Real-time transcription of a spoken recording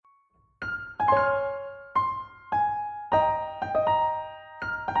I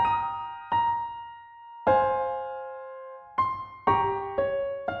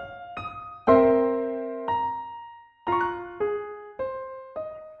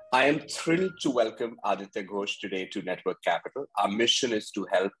am thrilled to welcome Aditya Ghosh today to Network Capital. Our mission is to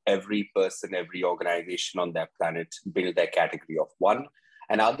help every person, every organization on their planet build their category of one.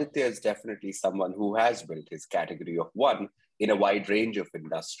 And Aditya is definitely someone who has built his category of one in a wide range of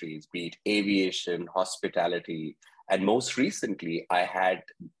industries, be it aviation, hospitality. And most recently, I had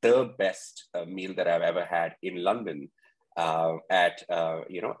the best meal that I've ever had in London at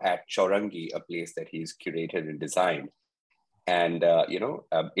Chaurangi, a place that he's curated and designed. And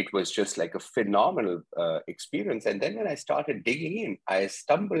it was just like a phenomenal experience. And then when I started digging in, I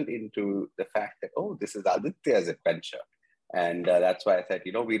stumbled into the fact that, oh, this is Aditya's adventure. And that's why I said,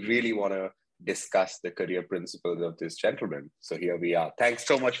 we really want to discuss the career principles of this gentleman. So here we are. Thanks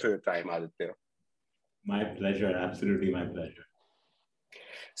so much for your time, Aditya. My pleasure. Absolutely my pleasure.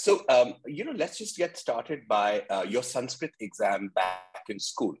 So, let's just get started by your Sanskrit exam back in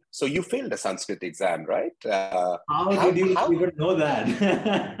school. So you failed a Sanskrit exam, right? How did you even know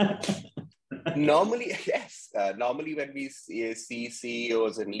that? Normally, yes. Normally, when we see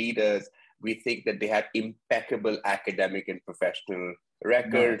CEOs and leaders, we think that they have impeccable academic and professional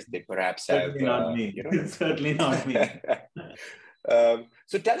records. No, they perhaps certainly have... not me. Certainly not me.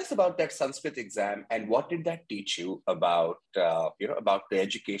 So tell us about that Sanskrit exam and what did that teach you about, about the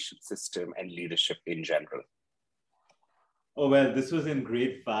education system and leadership in general? Oh, well, this was in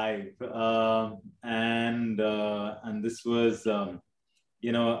grade 5. And this was, I'm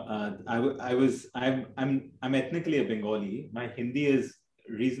ethnically a Bengali. My Hindi is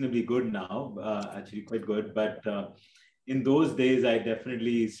reasonably good now, actually quite good. But in those days, I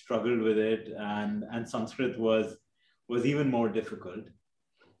definitely struggled with it. And Sanskrit was even more difficult.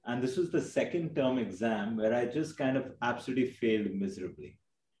 And this was the second term exam where I just kind of absolutely failed miserably.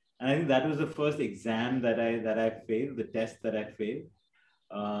 And I think that was the first exam that I failed, the test that I failed.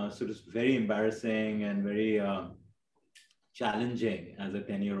 So it was very embarrassing and very challenging as a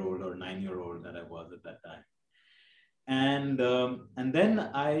 10-year-old or 9-year-old that I was at that time. And then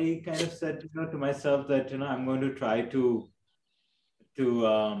I kind of said, to myself that, I'm going to try to do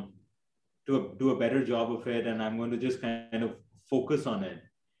a better job of it, and I'm going to just kind of focus on it.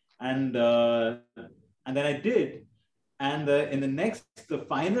 And then I did. And in the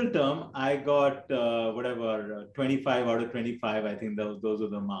final term, I got 25 out of 25. I think those are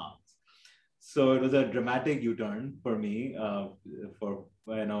the marks. So it was a dramatic U-turn for me,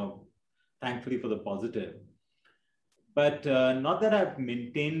 thankfully for the positive. But not that I've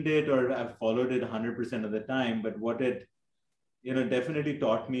maintained it or I've followed it 100% of the time, but what it definitely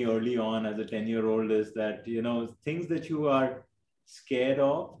taught me early on as a 10-year-old is that, things that you are scared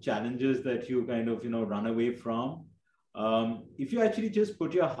of, challenges that you kind of, run away from, if you actually just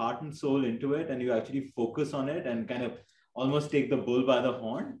put your heart and soul into it and you actually focus on it and kind of almost take the bull by the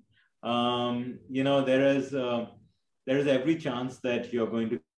horn, there is every chance that you're going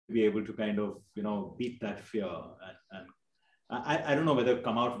to be able to kind of, beat that fear. And I don't know whether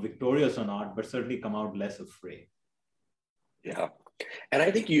come out victorious or not, but certainly come out less afraid. Yeah. And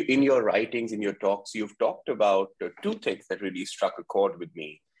I think you, in your writings, in your talks, you've talked about two things that really struck a chord with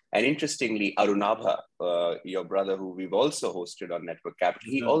me. And interestingly, Arunabha, your brother, who we've also hosted on Network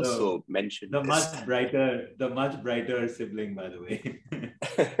Capital, he also mentioned the much brighter sibling, by the way.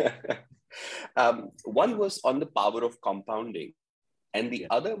 One was on the power of compounding, and the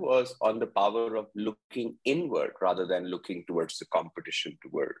other was on the power of looking inward rather than looking towards the competition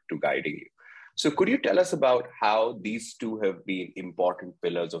to guiding you. So could you tell us about how these two have been important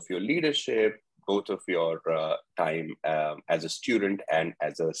pillars of your leadership, both of your time as a student and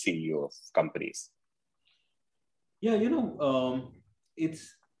as a CEO of companies? Yeah,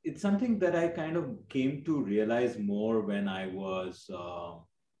 it's something that I kind of came to realize more when I was,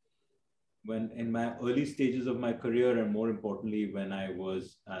 when in my early stages of my career, and more importantly, when I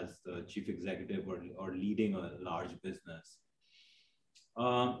was as the chief executive or leading a large business.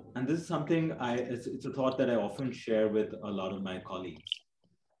 And this is something it's a thought that I often share with a lot of my colleagues.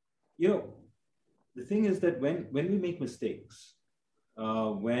 The thing is that when we make mistakes,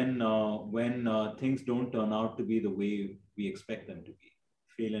 when things don't turn out to be the way we expect them to be,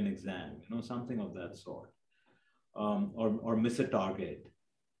 fail an exam, something of that sort, or miss a target.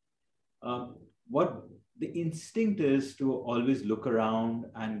 What the instinct is to always look around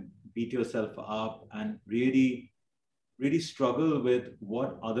and beat yourself up and really struggle with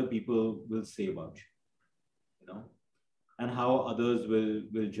what other people will say about you, and how others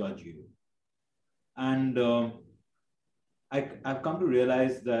will judge you. And I've come to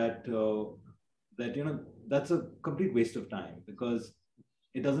realize that that, that's a complete waste of time, because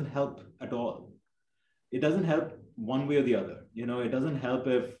it doesn't help at all. It doesn't help one way or the other. It doesn't help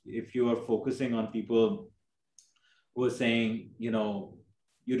if you are focusing on people who are saying, you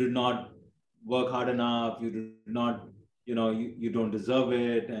did not work hard enough, you did not, you don't deserve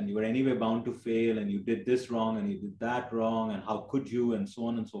it, and you were anyway bound to fail, and you did this wrong, and you did that wrong, and how could you, and so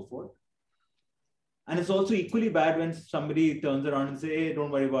on and so forth. And it's also equally bad when somebody turns around and say, hey,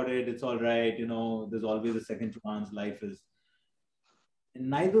 don't worry about it, it's all right, there's always a second chance, life is. And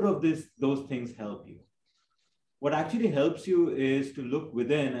neither of those things help you. What actually helps you is to look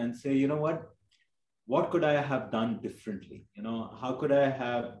within and say, what could I have done differently? How could I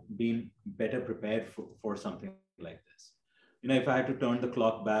have been better prepared for something like this? If I had to turn the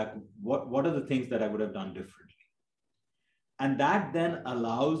clock back, what are the things that I would have done differently? And that then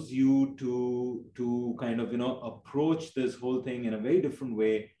allows you to kind of, approach this whole thing in a very different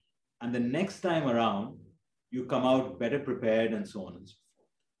way. And the next time around, you come out better prepared, and so on and so forth.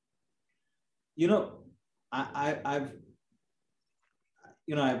 I've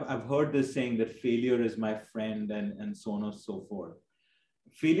heard this saying that failure is my friend, and so on and so forth.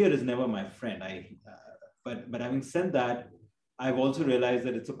 Failure is never my friend. But having said that, I've also realized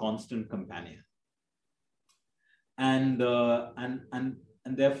that it's a constant companion. And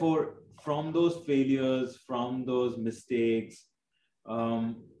therefore, from those failures, from those mistakes,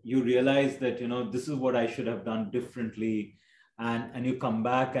 you realize that, this is what I should have done differently. And you come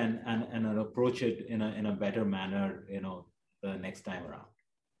back and approach it in a better manner, the next time around.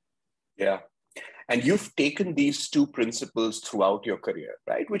 Yeah. And you've taken these two principles throughout your career,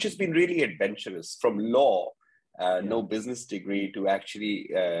 right? Which has been really adventurous, from law, no business degree, to actually,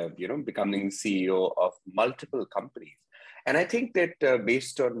 becoming CEO of multiple companies. And I think that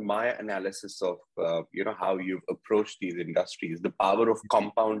based on my analysis of, how you've approached these industries, the power of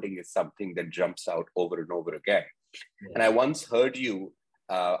compounding is something that jumps out over and over again. Yeah. And I once heard you,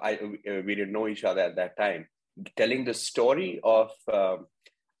 we didn't know each other at that time, telling the story of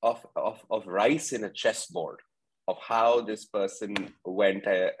rice in a chessboard, of how this person went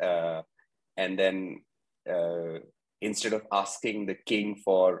and then instead of asking the king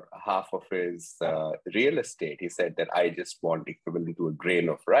for half of his real estate, he said that I just want equivalent to a grain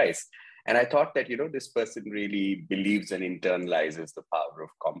of rice. And I thought that, this person really believes and internalizes the power of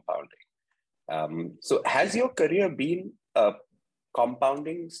compounding. So has your career been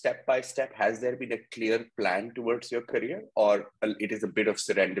compounding step by step? Has there been a clear plan towards your career, or it is a bit of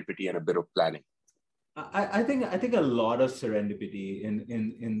serendipity and a bit of planning? I think a lot of serendipity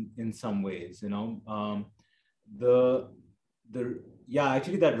in some ways.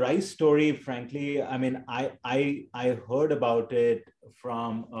 Actually, that rice story, frankly, I mean, I heard about it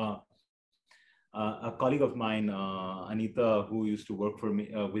from a colleague of mine, Anita, who used to work for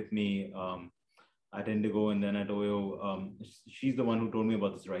me with me at Indigo and then at Oyo. She's the one who told me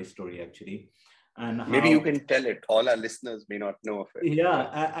about this rice story, actually. And maybe you can tell it. All our listeners may not know of it. Yeah,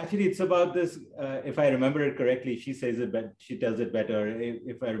 actually, it's about this. If I remember it correctly, she says it, but she tells it better.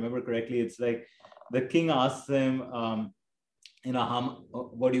 If I remember correctly, it's like the king asks him,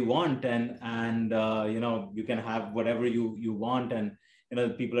 what do you want? And you can have whatever you want. And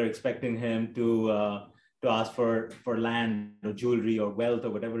people are expecting him to ask for land or jewelry or wealth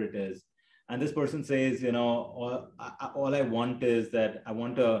or whatever it is. And this person says, all I want is that I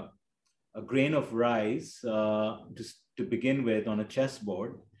want a grain of rice to begin with on a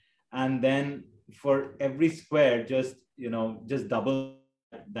chessboard, and then for every square, just double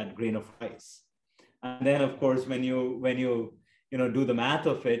that grain of rice. And then, of course, when you do the math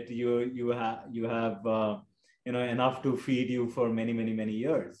of it, you have enough to feed you for many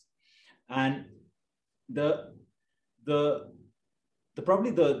years. And the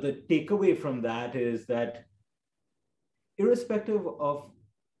probably the takeaway from that is that irrespective of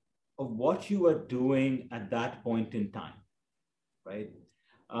what you are doing at that point in time, right?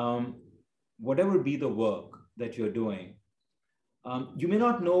 Whatever be the work that you're doing, you may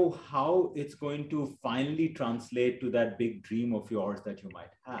not know how it's going to finally translate to that big dream of yours that you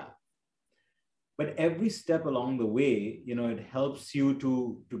might have. But every step along the way, it helps you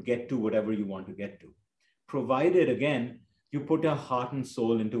to get to whatever you want to get to, provided, again, you put your heart and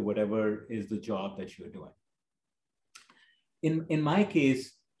soul into whatever is the job that you're doing. In my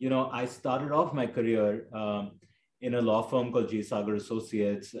case, I started off my career in a law firm called J. Sagar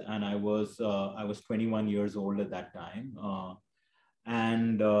Associates, and I was 21 years old at that time,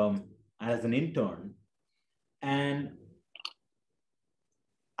 and as an intern. And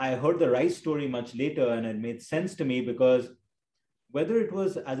I heard the rice story much later, and it made sense to me because whether it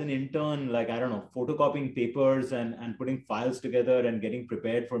was as an intern, like, I don't know, photocopying papers and putting files together and getting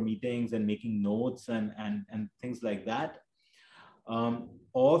prepared for meetings and making notes and things like that,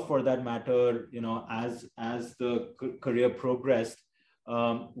 or for that matter, as the career progressed,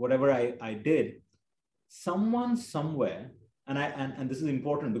 whatever I did, someone somewhere, and this is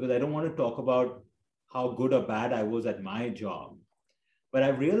important because I don't want to talk about how good or bad I was at my job, but I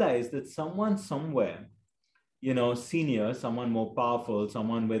realized that someone somewhere, senior, someone more powerful,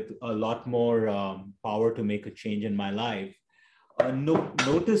 someone with a lot more power to make a change in my life,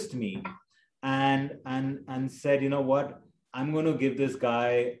 noticed me and said, you know what, I'm going to give this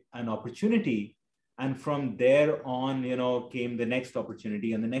guy an opportunity. And from there on, came the next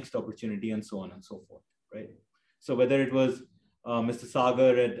opportunity and the next opportunity and so on and so forth, right? So whether it was Mr.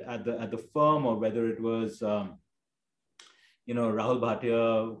 Sagar at the firm, or whether it was, Rahul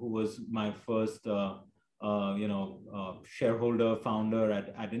Bhatia, who was my first, shareholder founder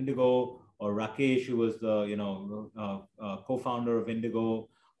at Indigo, or Rakesh, who was the, co-founder of Indigo,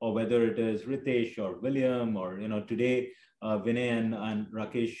 or whether it is Ritesh or William, or, today, Vinay and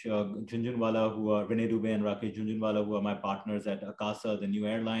Rakesh Jhunjhunwala, who are Vinay Dubey and Rakesh Jhunjhunwala, who are my partners at Akasa, the new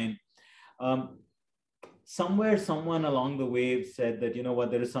airline. Somewhere, someone along the way said that, you know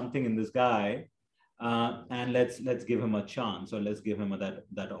what, there is something in this guy, and let's give him a chance, or let's give him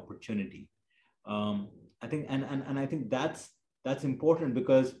that opportunity. I think, and I think that's important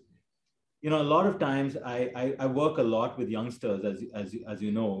because, a lot of times I work a lot with youngsters, as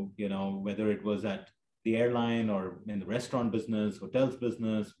you know, whether it was at the airline or in the restaurant business, hotels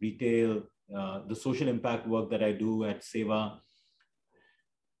business, retail, the social impact work that I do at Seva.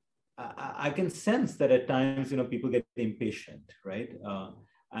 I can sense that at times, people get impatient, right?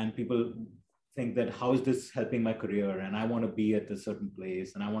 And people think that, how is this helping my career? And I want to be at a certain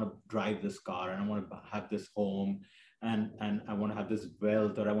place, and I want to drive this car, and I want to have this home, and I want to have this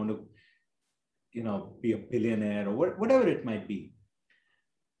wealth, or I want to, be a billionaire, or whatever it might be.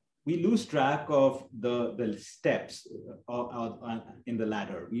 We lose track of the steps in the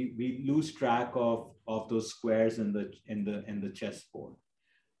ladder. We lose track of those squares in the chessboard.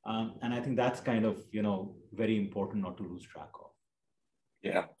 And I think that's kind of, very important not to lose track of.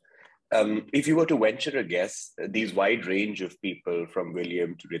 Yeah. If you were to venture a guess, these wide range of people, from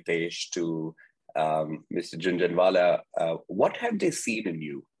William to Ritesh to Mr. Jhunjhunwala, what have they seen in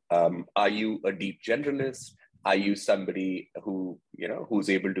you? Are you a deep generalist? Are you somebody who's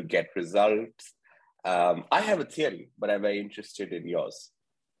able to get results? I have a theory, but I'm very interested in yours.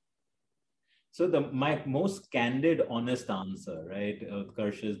 So my most candid, honest answer, right,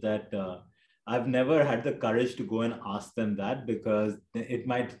 Utkarsh, is that I've never had the courage to go and ask them that, because it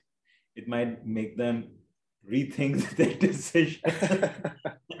might make them rethink their decision.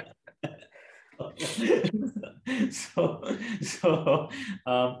 So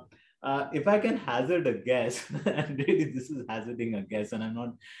if I can hazard a guess, and really this is hazarding a guess, and I'm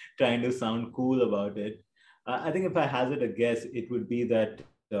not trying to sound cool about it. I think if I hazard a guess, it would be that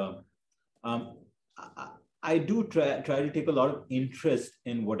I do try to take a lot of interest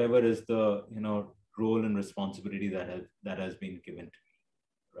in whatever is the role and responsibility that has been given to me,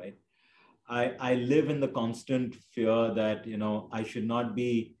 right? I live in the constant fear that I should not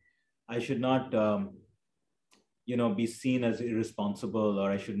be seen as irresponsible, or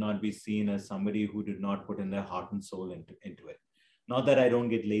I should not be seen as somebody who did not put in their heart and soul into it. Not that I don't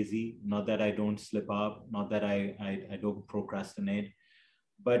get lazy, not that I don't slip up, not that I don't procrastinate,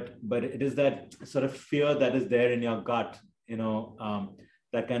 but it is that sort of fear that is there in your gut,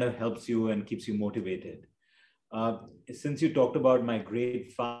 that kind of helps you and keeps you motivated. Since you talked about my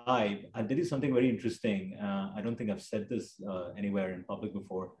grade 5, I'll tell you something very interesting. I don't think I've said this anywhere in public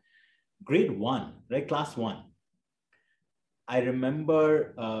before. Grade 1, right? Class 1. I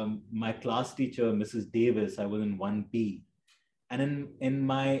remember my class teacher, Mrs. Davis, I was in 1B. And in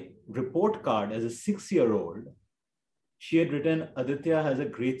my report card as a 6-year-old, she had written, Aditya has a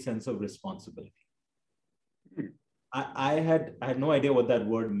great sense of responsibility. I had no idea what that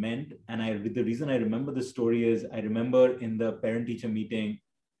word meant. And the reason I remember the story is I remember in the parent-teacher meeting,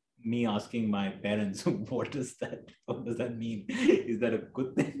 me asking my parents, what does that mean? Is that a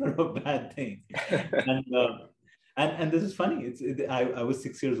good thing or a bad thing? And this is funny. I was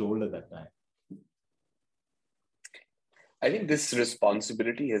 6 years old at that time. I think this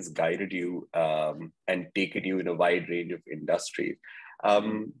responsibility has guided you and taken you in a wide range of industries.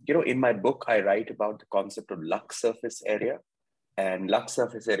 In my book, I write about the concept of luck surface area. And luck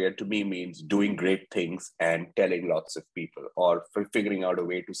surface area to me means doing great things and telling lots of people, or figuring out a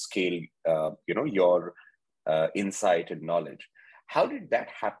way to scale, your insight and knowledge. How did that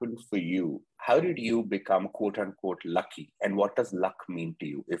happen for you? How did you become quote unquote lucky? And what does luck mean to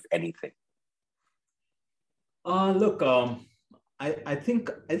you, if anything? Look, I think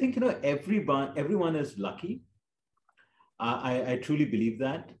everyone is lucky. I truly believe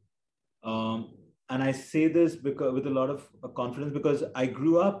that. And I say this because with a lot of confidence, because I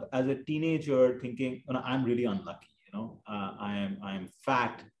grew up as a teenager thinking, I'm really unlucky. I'm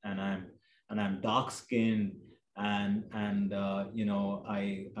fat and I'm dark skinned and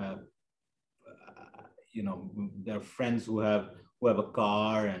there are friends who have a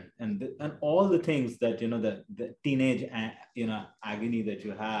car and all the things that the teenage agony that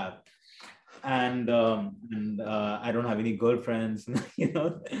you have, and I don't have any girlfriends,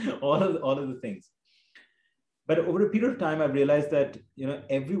 all of the things. But over a period of time, I realized that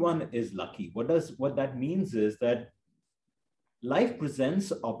everyone is lucky. What that means is that life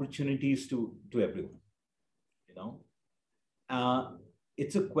presents opportunities to everyone.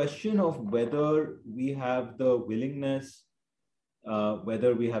 It's a question of whether we have the willingness,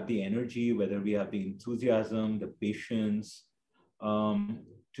 whether we have the energy, whether we have the enthusiasm, the patience,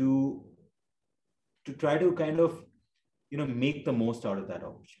 to try to kind of make the most out of that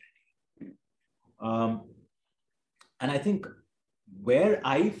opportunity. And I think where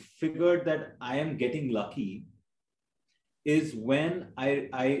I figured that I am getting lucky is when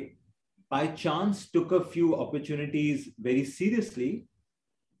I by chance took a few opportunities very seriously.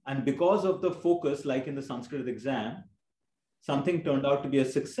 And because of the focus, like in the Sanskrit exam, something turned out to be a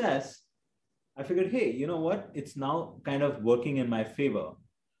success. I figured, hey, you know what? It's now kind of working in my favor.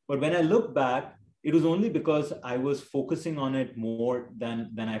 But when I look back, it was only because I was focusing on it more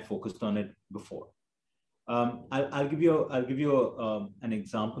than I focused on it before. I'll give you an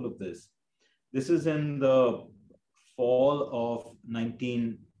example of this. This is in the fall of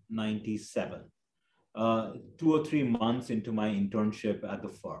 1997, 2 or 3 months into my internship at the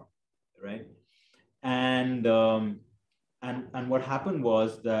firm, right? And what happened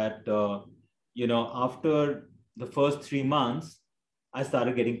was that after the first 3 months, I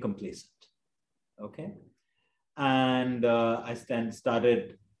started getting complacent. Okay, and I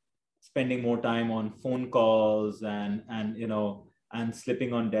started spending more time on phone calls and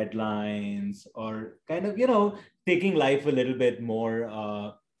slipping on deadlines, or kind of taking life a little bit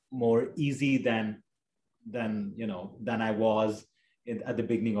more easy than I was at the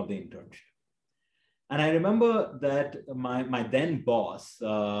beginning of the internship. And I remember that my then boss,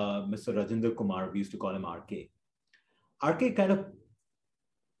 Mr. Rajinder Kumar, we used to call him RK. RK kind of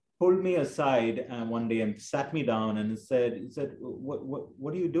pulled me aside one day and sat me down and he said,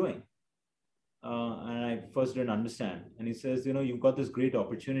 what are you doing? And I first didn't understand. And he says, you've got this great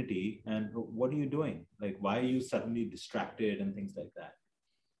opportunity, and what are you doing? Like, why are you suddenly distracted and things like that?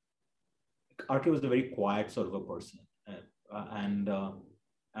 RK was a very quiet sort of a person,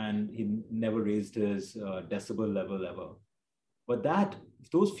 and he never raised his decibel level ever. But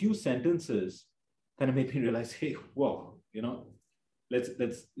those few sentences kind of made me realize, hey, whoa, let's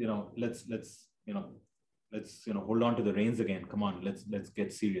hold on to the reins again. Come on, let's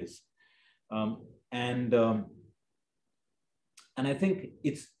get serious. And I think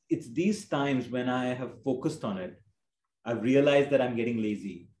it's these times when I have focused on it, I've realized that I'm getting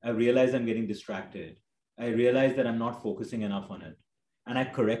lazy. I realized I'm getting distracted. I realized that I'm not focusing enough on it, and I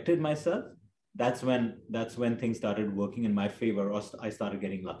corrected myself. That's when things started working in my favor, or I started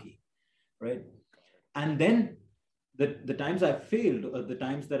getting lucky, right? And then the times I've failed, or the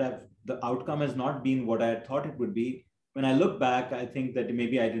times that the outcome has not been what I had thought it would be, when I look back, I think that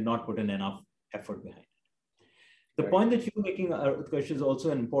maybe I did not put in enough effort behind it. The point that you're making, Utkarsh, is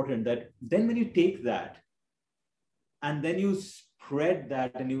also important, that then when you take that and then you spread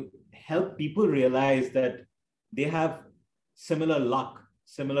that and you help people realize that they have similar luck,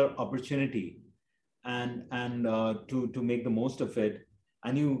 similar opportunity, and to make the most of it,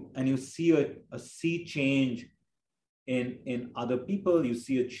 and you see a sea change in other people, you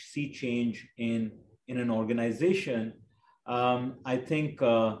see a sea change in an organization. I think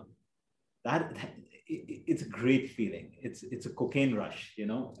that it's a great feeling. It's a cocaine rush,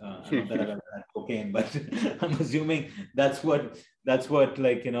 not that I've ever had cocaine, but I'm assuming that's what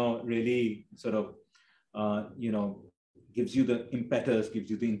really sort of gives you the impetus, gives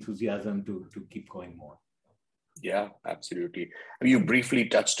you the enthusiasm to keep going more. Yeah, absolutely. I mean, you briefly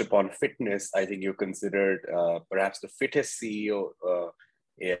touched upon fitness. I think you're considered perhaps the fittest CEO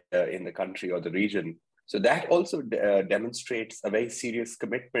in the country or the region. So that also demonstrates a very serious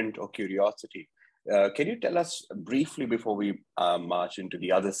commitment or curiosity. Can you tell us briefly, before we march into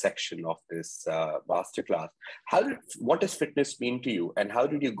the other section of this masterclass, what does fitness mean to you, and how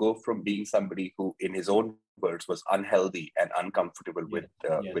did you go from being somebody who in his own words, was unhealthy and uncomfortable with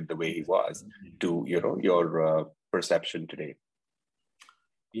the way he was, to your perception today?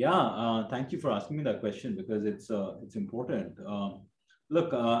 Yeah, thank you for asking me that question, because it's important.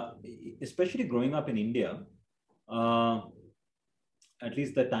 Look, especially growing up in India, at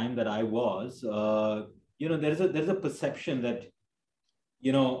least the time that I was, there's a perception that,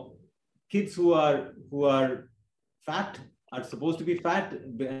 kids who are fat are supposed to be fat,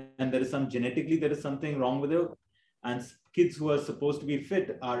 and there is something wrong with it, and kids who are supposed to be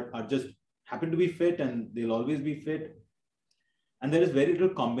fit are just happen to be fit, and they'll always be fit. And there is very little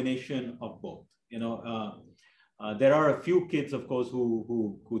combination of both. There are a few kids, of course,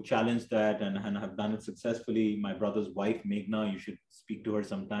 who challenge that and have done it successfully. My brother's wife, Meghna, you should speak to her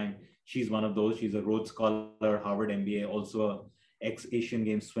sometime. She's one of those. She's a Rhodes Scholar, Harvard MBA, also a ex-Asian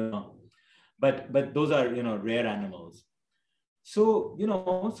Games swimmer. But those are, rare animals. So,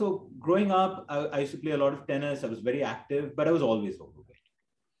 so growing up, I used to play a lot of tennis. I was very active, but I was always overweight.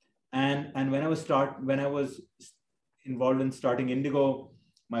 And when I was involved in starting Indigo,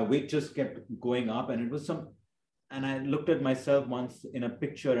 my weight just kept going up, and I looked at myself once in a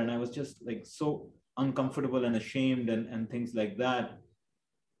picture, and I was just like so uncomfortable and ashamed and things like that,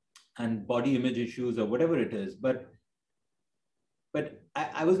 and body image issues or whatever it is. But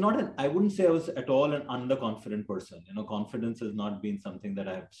I was not I wouldn't say I was at all an underconfident person. Confidence has not been something that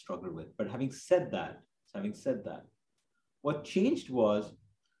I've struggled with. But having said that, what changed was,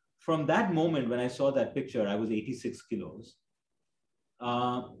 from that moment when I saw that picture, I was 86 kilos.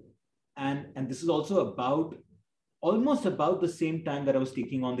 And this is also almost about the same time that I was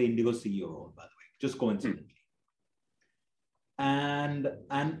taking on the Indigo CEO role, by the way, just coincidentally. And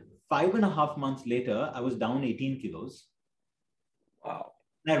 5.5 months later, I was down 18 kilos. Wow.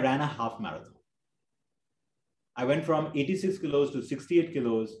 And I ran a half marathon. I went from 86 kilos to 68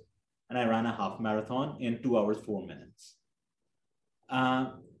 kilos, and I ran a half marathon in 2 hours, 4 minutes.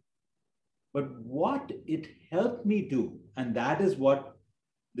 But what it helped me do, and that is what,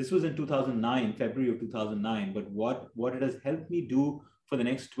 this was in 2009, February of 2009, but what it has helped me do for the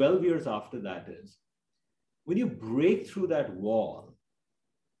next 12 years after that is, when you break through that wall,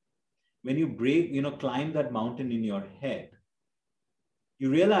 when you climb that mountain in your head, you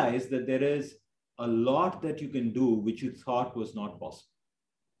realize that there is a lot that you can do which you thought was not possible.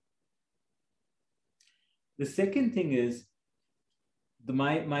 The second thing is,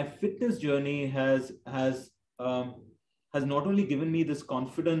 my fitness journey has not only given me this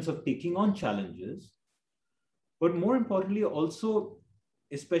confidence of taking on challenges, but more importantly, also,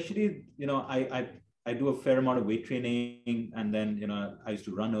 especially, I do a fair amount of weight training, and then, I used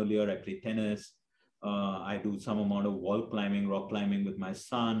to run earlier, I play tennis, I do some amount of wall climbing, rock climbing with my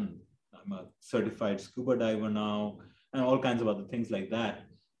son. I'm a certified scuba diver now, and all kinds of other things like that.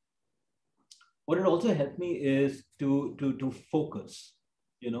 What it also helped me is to focus,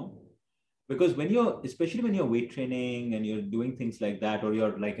 because especially when you're weight training and you're doing things like that, or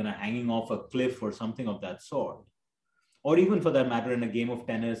you're like, hanging off a cliff or something of that sort, or even for that matter in a game of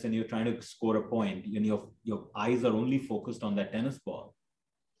tennis and you're trying to score a point, your eyes are only focused on that tennis ball.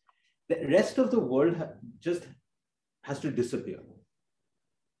 The rest of the world just has to disappear.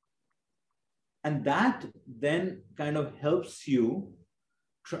 And that then kind of helps you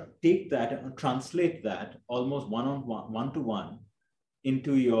take that and translate that almost one-to-one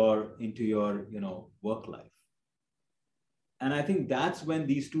into your work life. And I think that's when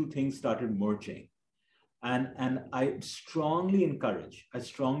these two things started merging. And I strongly encourage,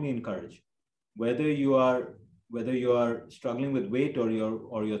 whether you are struggling with weight or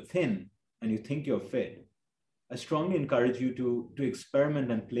you're thin and you think you're fit, I strongly encourage you to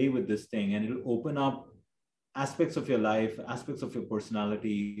experiment and play with this thing, and it'll open up aspects of your life, aspects of your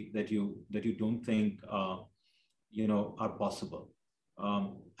personality that you don't think are possible.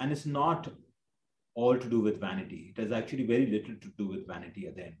 And it's not all to do with vanity. It has actually very little to do with vanity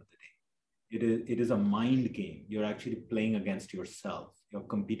at the end of the day. It is a mind game. You're actually playing against yourself. You're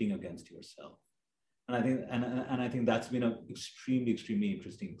competing against yourself. And I think that's been an extremely, extremely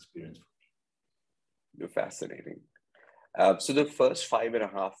interesting experience for me. You're fascinating. So the first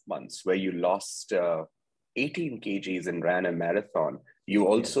 5.5 months where you lost 18 kgs and ran a marathon, you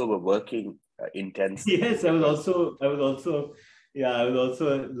also were working intensely. Yes, I was also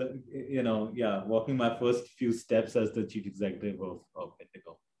walking my first few steps as the chief executive of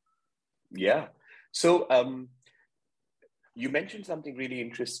Indigo. Yeah. So you mentioned something really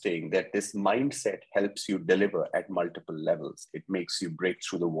interesting, that this mindset helps you deliver at multiple levels. It makes you break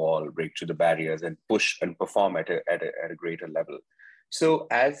through the wall, break through the barriers, and push and perform at a greater level. So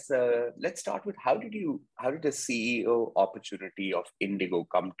let's start with how did the CEO opportunity of Indigo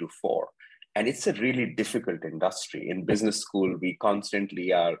come to fore? And it's a really difficult industry. In business school, we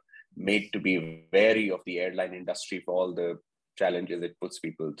constantly are made to be wary of the airline industry for all the challenges it puts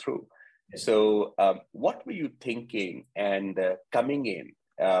people through. So what were you thinking and coming in?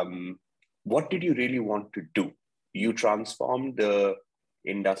 What did you really want to do? You transformed the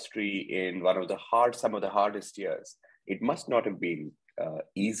industry in some of the hardest years. It must not have been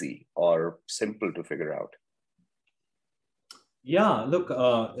easy or simple to figure out. Yeah, look,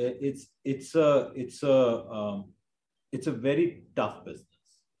 it's a very tough business.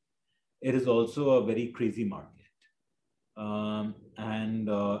 It is also a very crazy market, and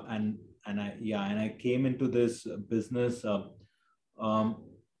I came into this business.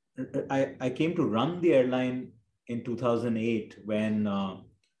 I came to run the airline in 2008 when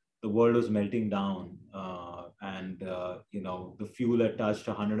the world was melting down, and the fuel had touched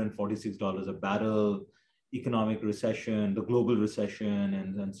 $146 a barrel. Economic recession, the global recession,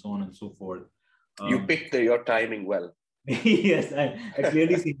 and so on and so forth. You picked your timing well. Yes, I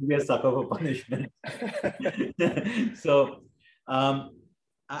clearly seem to be a sucker for punishment. So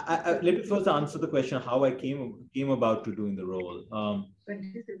let me first answer the question how I came about to doing the role.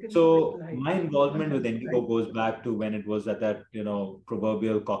 So my involvement with Indigo goes back to when it was at that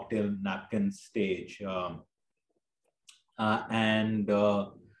proverbial cocktail napkin stage, and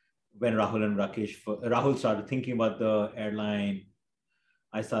when Rahul and Rahul started thinking about the airline.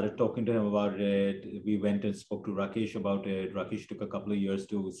 I started talking to him about it. We went and spoke to Rakesh about it. Rakesh took a couple of years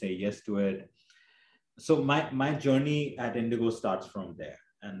to say yes to it. So my journey at Indigo starts from there,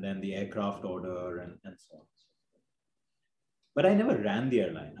 and then the aircraft order and so on. But I never ran the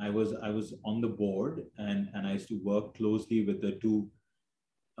airline. I was on the board, and I used to work closely with the two,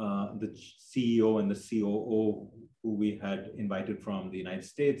 the CEO and the COO who we had invited from the United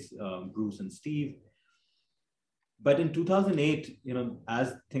States, Bruce and Steve. But in 2008,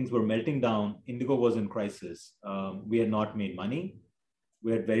 as things were melting down, Indigo was in crisis. We had not made money.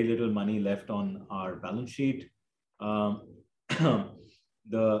 We had very little money left on our balance sheet.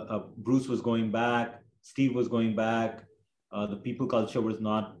 Bruce was going back. Steve was going back. The people culture was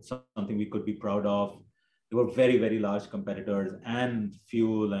not something we could be proud of. There were very, very large competitors and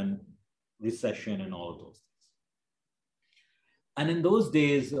fuel and recession and all of those things. And in those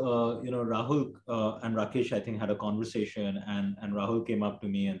days, Rahul and Rakesh, I think, had a conversation, and Rahul came up to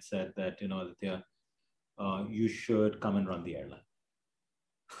me and said that, Aditya, you should come and run the airline.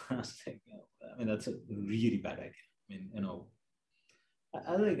 I was like, that's a really bad idea.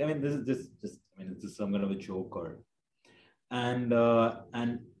 This is just it's just some kind of a joke and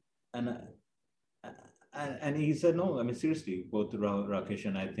he said, no, seriously, both Rakesh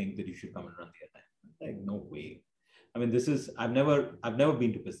and I think that you should come and run the airline. Like, no way. I've never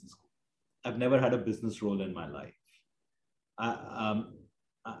been to business school. I've never had a business role in my life.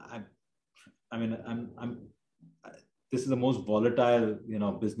 This is the most volatile,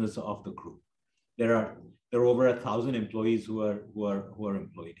 business of the group. There are over 1,000 employees who are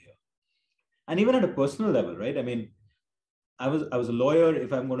employed here. And even at a personal level, right? I was a lawyer.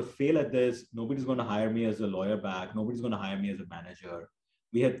 If I'm going to fail at this, nobody's going to hire me as a lawyer back. Nobody's going to hire me as a manager.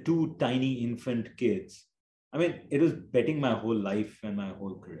 We had 2 tiny infant kids. It was betting my whole life and my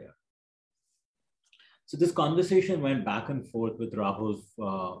whole career. So this conversation went back and forth with Rahul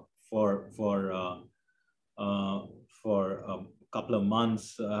for a couple of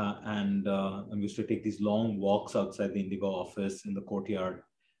months, and we used to take these long walks outside the Indigo office in the courtyard.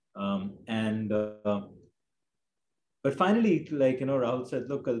 But finally, Rahul said,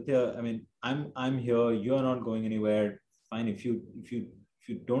 "Look, Aditya, I'm here. You're not going anywhere. Fine. If you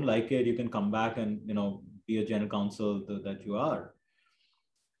don't like it, you can come back and be a general counsel that you are."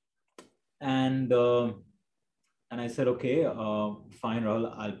 And I said, "Okay, fine,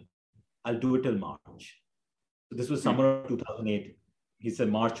 Rahul. I'll do it till March." So this was summer of 2008. He said,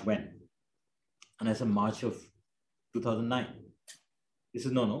 "March when?" And I said, "March of 2009." He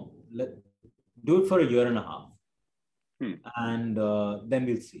said, "No, do it for a year and a half. And then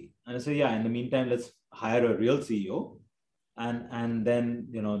we'll see." And I said, "Yeah, in the meantime, let's hire a real CEO, and then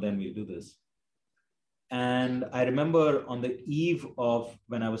then we'll do this." And I remember on the eve of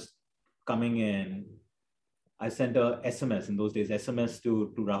when I was coming in, I sent a SMS in those days, SMS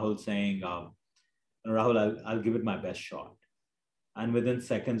to Rahul saying, "Rahul, I'll give it my best shot." And within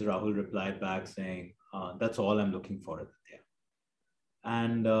seconds, Rahul replied back saying, "That's all I'm looking for there."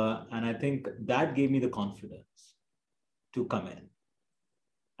 And I think that gave me the confidence to come in.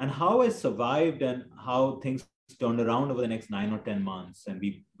 And how I survived and how things turned around over the next 9 or 10 months, and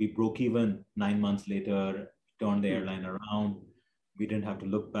we broke even 9 months later, turned the airline around. We didn't have to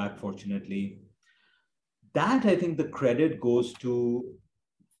look back, fortunately. That, I think, the credit goes to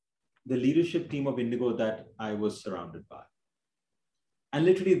the leadership team of Indigo that I was surrounded by, and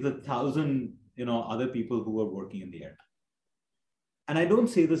literally the 1,000, other people who were working in the airline. And I don't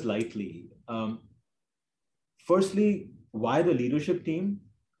say this lightly. Firstly, why the leadership team?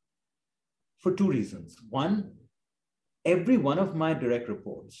 For two reasons. One, every one of my direct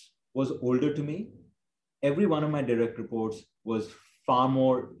reports was older to me. Every one of my direct reports was far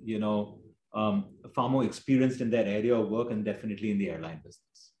more, far more experienced in that area of work, and definitely in the airline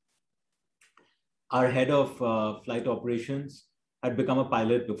business. Our head of flight operations had become a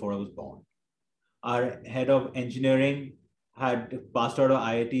pilot before I was born. Our head of engineering had passed out of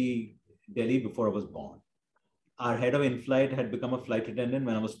IIT Delhi before I was born. Our head of in-flight had become a flight attendant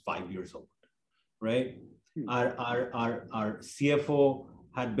when I was 5 years old, right? Our CFO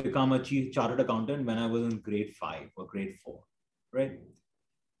had become a chief chartered accountant when I was in grade 5 or grade 4, right?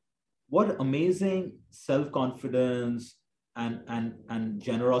 What amazing self-confidence and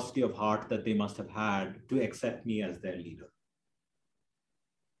generosity of heart that they must have had to accept me as their leader.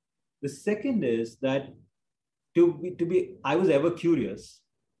 The second is that I was ever curious.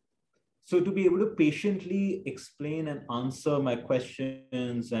 So to be able to patiently explain and answer my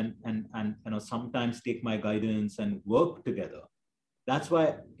questions and sometimes take my guidance and work together, that's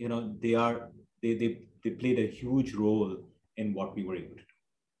why they played a huge role in what we were able to do.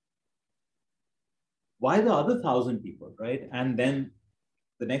 Why the other 1,000 people, right? And then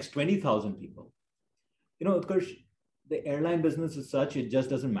the next 20,000 people. Of course, the airline business is such, it just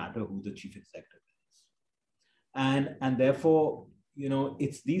doesn't matter who the chief executive is. And therefore,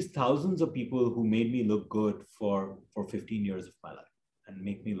 it's these thousands of people who made me look good for 15 years of my life and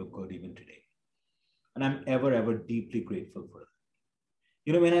make me look good even today. And I'm ever deeply grateful for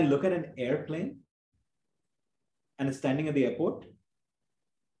that. When I look at an airplane and it's standing at the airport,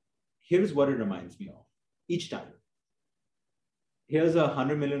 here's what it reminds me of each time. Here's a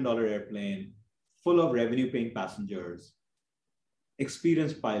 $100 million airplane full of revenue-paying passengers,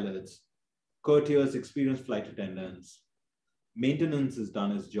 experienced pilots, courtiers, experienced flight attendants. Maintenance has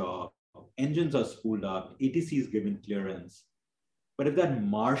done its job. Engines are spooled up. ATC is given clearance. But if that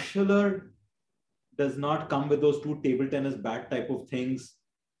marshaller does not come with those two table tennis bat type of things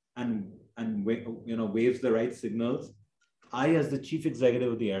and waves the right signals, I, as the chief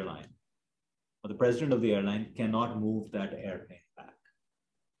executive of the airline or the president of the airline, cannot move that airplane back.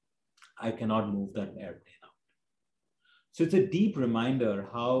 I cannot move that airplane out. So it's a deep reminder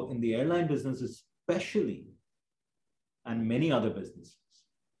how in the airline business especially, and many other businesses,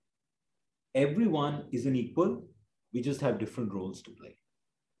 everyone is an equal. We just have different roles to play.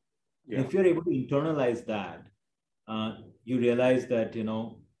 Yeah. If you're able to internalize that, you realize that,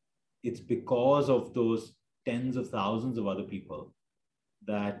 it's because of those tens of thousands of other people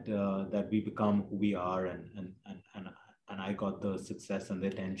that we become who we are, and I got the success and the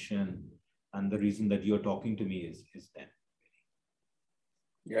attention, and the reason that you're talking to me is them.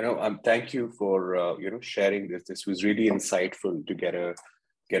 Thank you for sharing this. This was really insightful to get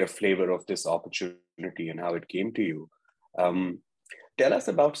a flavor of this opportunity and how it came to you. Tell us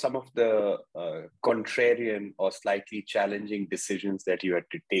about some of the contrarian or slightly challenging decisions that you had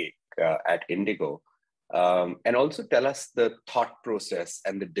to take at Indigo, and also tell us the thought process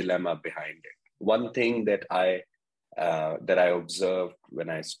and the dilemma behind it. One thing that I observed when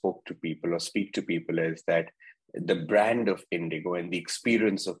I spoke to people or speak to people is that the brand of Indigo and the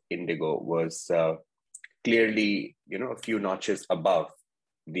experience of Indigo was clearly, a few notches above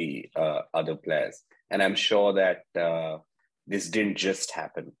the other players. And I'm sure that this didn't just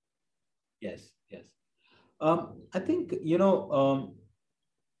happen. Yes. I think,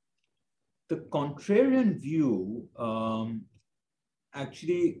 the contrarian view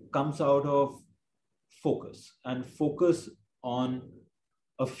actually comes out of focus on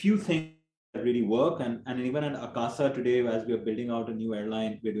a few things that really work. And even at Akasa today, as we're building out a new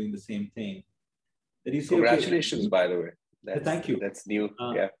airline, we're doing the same thing. That you say, congratulations, by the way. Thank you. That's new.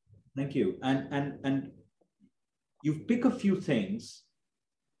 Yeah. Thank you. And you pick a few things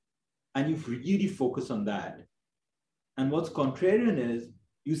and you really focus on that. And what's contrarian is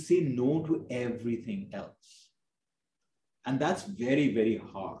you say no to everything else. And that's very, very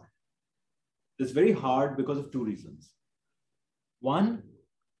hard. It's very hard because of two reasons. One,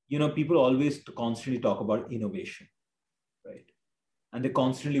 people always constantly talk about innovation, right? And they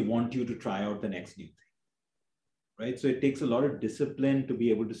constantly want you to try out the next new thing, right? So it takes a lot of discipline to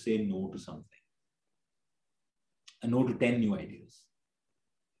be able to say no to something and no to 10 new ideas.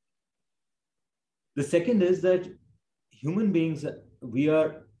 The second is that human beings,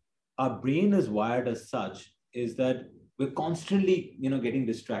 our brain is wired as such, is that we're constantly, getting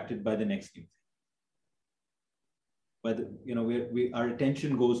distracted by the next new thing. but our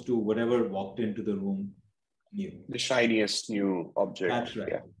attention goes to whatever walked into the room new. The shiniest new object. That's right.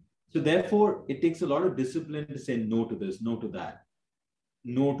 Yeah. So therefore, it takes a lot of discipline to say no to this, no to that,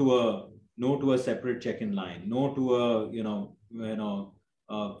 no to a separate check-in line, no to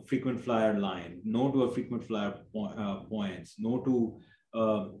a frequent flyer line, no to a frequent flyer points, no to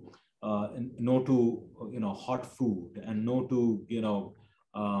hot food, and no to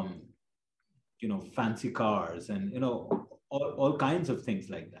fancy cars, and all kinds of things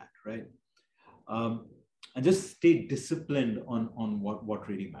like that, right? And just stay disciplined on what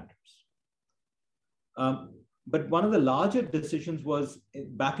really matters. But one of the larger decisions was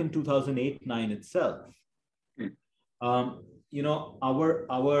back in 2008-9 itself.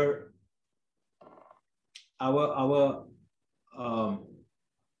 Our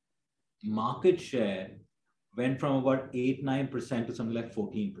market share went from about 8-9% to something like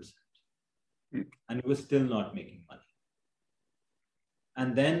 14%, and we were still not making money.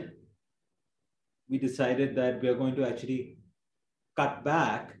 And then we decided that we are going to actually cut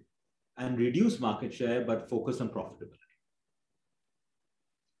back and reduce market share, but focus on profitability.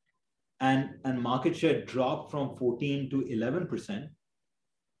 And market share dropped from 14 to 11%,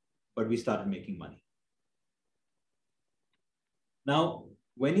 but we started making money. Now,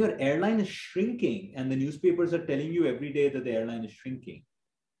 when your airline is shrinking and the newspapers are telling you every day that the airline is shrinking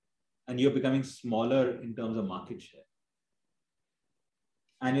and you're becoming smaller in terms of market share,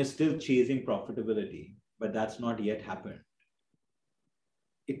 and you're still chasing profitability, but that's not yet happened,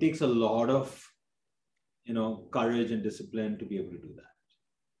 it takes a lot of courage and discipline to be able to do that.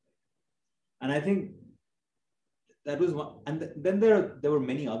 And I think that was one. And then there were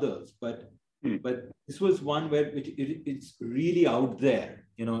many others, but this was one where it's really out there,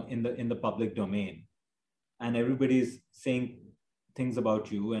 in the public domain, and everybody's saying things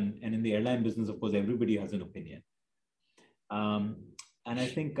about you. And in the airline business, of course, everybody has an opinion. And I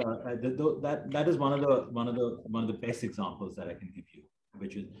think that is one of the best examples that I can give you,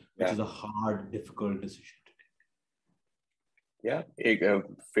 which is a hard, difficult decision to take. Yeah,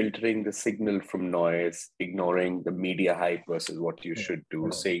 filtering the signal from noise, ignoring the media hype versus what you should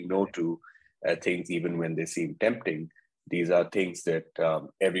do, saying no to things even when they seem tempting. These are things that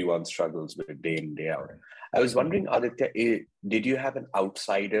everyone struggles with day in, day out. I was wondering, Aditya, did you have an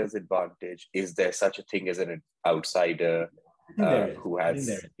outsider's advantage? Is there such a thing as an outsider who has?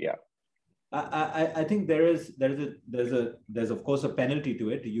 Yeah. I think there's of course a penalty to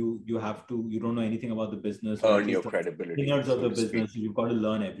it. You don't know anything about the business, earn your credibility, innards of the business. You've got to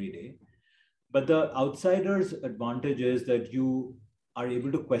learn every day. But the outsider's advantage is that you are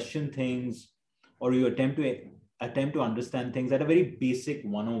able to question things, or you attempt to understand things at a very basic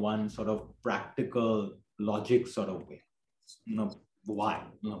 101 sort of practical logic sort of way.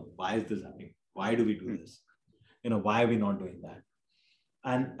 Why is this happening? Why do we do this? Why are we not doing that?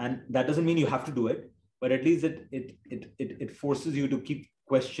 And that doesn't mean you have to do it, but at least it forces you to keep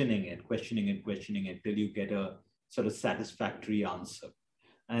questioning it till you get a sort of satisfactory answer.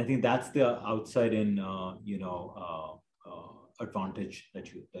 And I think that's the outside in advantage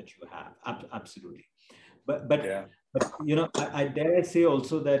that you have. Absolutely. But I dare say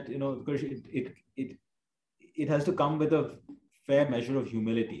also that of course it has to come with a fair measure of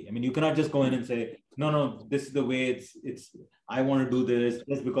humility. I mean, you cannot just go in and say, no, this is the way it's I want to do this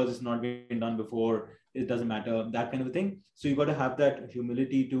just because it's not been done before. It doesn't matter, that kind of a thing. So you've got to have that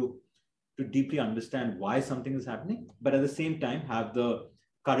humility to deeply understand why something is happening, but at the same time have the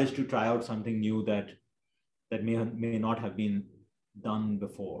courage to try out something new that may not have been done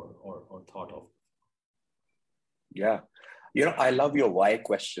before or thought of. Yeah. I love your why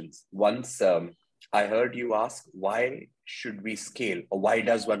questions. Once I heard you ask, why should we scale, or why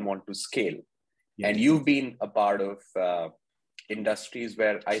does one want to scale? Yeah. And you've been a part of industries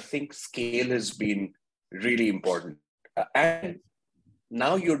where I think scale has been really important. And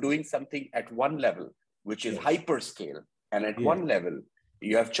now you're doing something at one level, which is hyperscale. And at one level,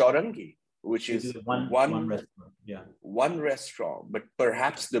 you have Chaurangi, which is one restaurant. Yeah. One restaurant, but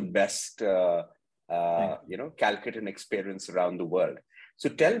perhaps the best, Calcutta experience around the world. So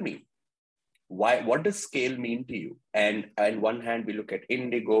tell me, what does scale mean to you? And on one hand, we look at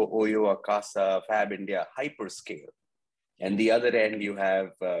Indigo, Oyo, Akasa, Fab India, hyperscale. And the other end, you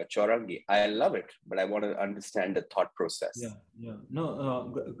have Chaurangi. I love it, but I want to understand the thought process. Yeah.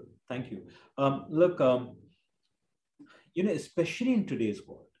 No, thank you. Look, especially in today's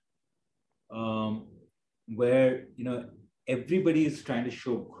world, where, everybody is trying to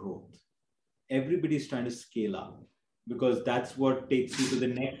show growth. Everybody is trying to scale up, because that's what takes you to the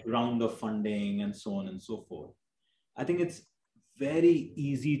next round of funding and so on and so forth. I think it's very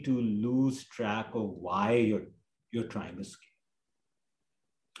easy to lose track of why you're you're trying to scale.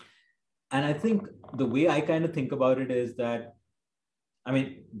 And I think the way I kind of think about it is that, I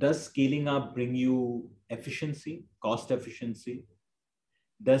mean, does scaling up bring you efficiency, cost efficiency?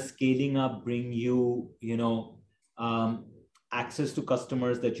 Does scaling up bring you, access to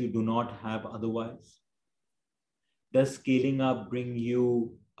customers that you do not have otherwise? Does scaling up bring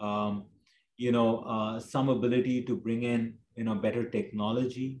you, some ability to bring in, better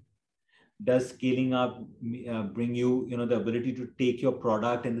technology? Does scaling up bring you, the ability to take your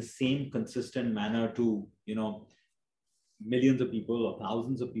product in the same consistent manner to, millions of people or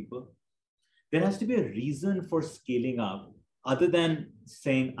thousands of people? There has to be a reason for scaling up other than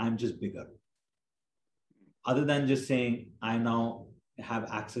saying, I'm just bigger. Other than just saying, I now have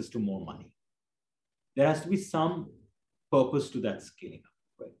access to more money. There has to be some purpose to that scaling up,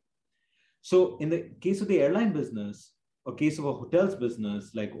 right? So in the case of the airline business, or case of a hotels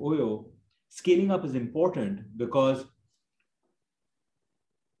business like Oyo, scaling up is important because,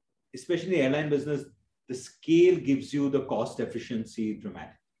 especially in the airline business, the scale gives you the cost efficiency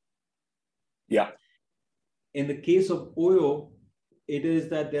dramatic. Yeah. In the case of Oyo, it is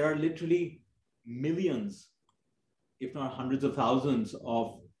that there are literally millions, if not hundreds of thousands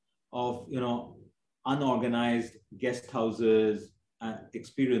of unorganized guest houses and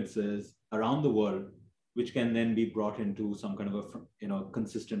experiences around the world, which can then be brought into some kind of a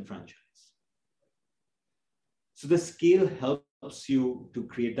consistent franchise. So the scale helps you to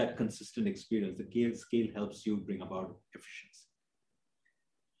create that consistent experience. The scale helps you bring about efficiency.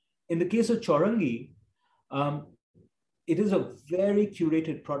 In the case of Chaurangi, it is a very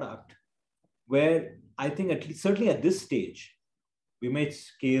curated product where I think at least, certainly at this stage, we may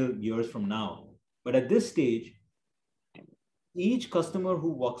scale years from now, but at this stage, each customer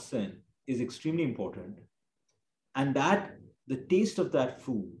who walks in is extremely important. And that the taste of that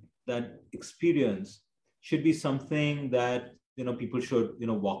food, that experience should be something that, people should,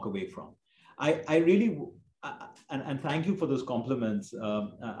 walk away from. I really, and thank you for those compliments.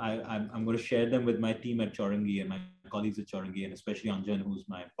 I'm going to share them with my team at Chaurangi and my colleagues at Chaurangi, and especially Anjan, who's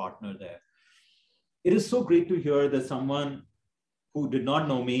my partner there. It is so great to hear that someone who did not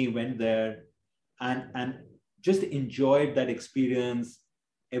know me went there and just enjoyed that experience,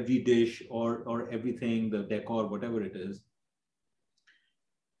 every dish or everything, the decor, whatever it is,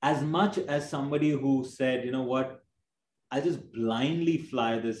 as much as somebody who said, you know what, I just blindly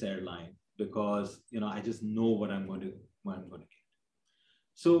fly this airline because, I just know what I'm going to get.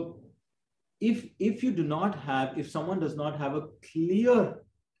 So if someone does not have a clear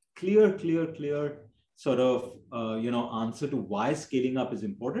sort of, answer to why scaling up is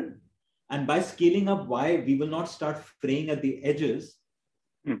important, and by scaling up, why we will not start fraying at the edges,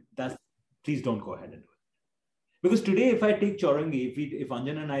 please don't go ahead and do it. Because today, if I take Chaurangi, if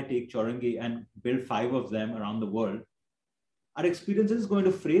Anjan and I take Chaurangi and build 5 of them around the world, our experience is going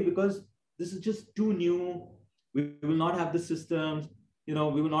to fray because this is just too new. We will not have the systems. We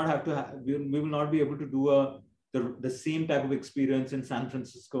will not be able to do the same type of experience in San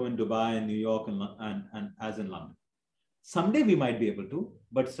Francisco and Dubai and New York and as in London. Someday we might be able to,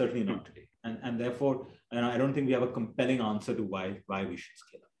 but certainly not today. And therefore, I don't think we have a compelling answer to why we should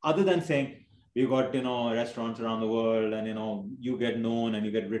scale up. Other than saying, we've got, restaurants around the world and, you get known and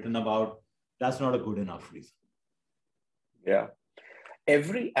you get written about. That's not a good enough reason. Yeah.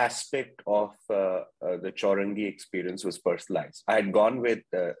 Every aspect of the Chaurangi experience was personalized. I had gone with,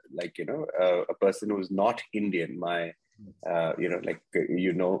 a person who was not Indian, Yes.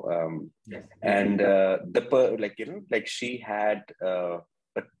 and she had,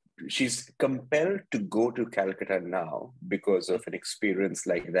 she's compelled to go to Calcutta now because of an experience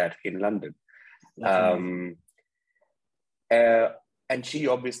like that in London. And she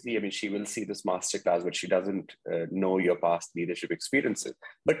obviously, she will see this masterclass, but she doesn't know your past leadership experiences.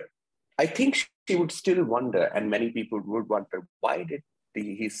 But I think she would still wonder, and many people would wonder, why did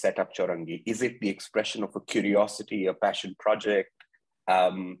he set up Chaurangi? Is it the expression of a curiosity, a passion project?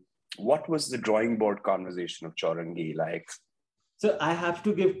 What was the drawing board conversation of Chaurangi like? So I have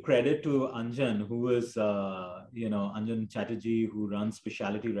to give credit to Anjan, who is, Anjan Chatterjee, who runs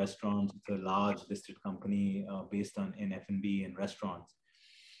Specialty Restaurants. It's a large listed company based in F&B and restaurants.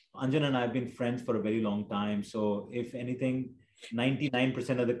 Anjan and I have been friends for a very long time. So if anything,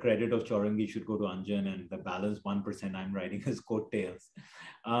 99% of the credit of Chaurangi should go to Anjan, and the balance 1% I'm riding his coattails.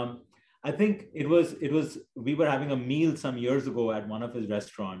 I think we were having a meal some years ago at one of his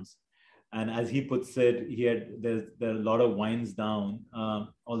restaurants. And as he puts it, there are a lot of wines down,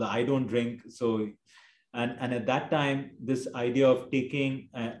 although I don't drink. So, and at that time, this idea of taking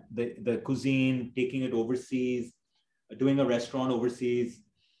the cuisine, taking it overseas, doing a restaurant overseas,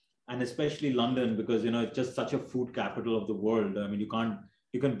 and especially London, because it's just such a food capital of the world. I mean, you can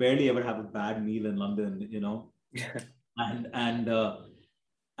barely ever have a bad meal in London, and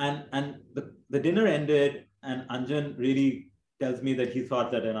the dinner ended, and Anjan really tells me that he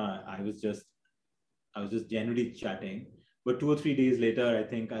thought that I was just generally chatting. But 2 or 3 days later, I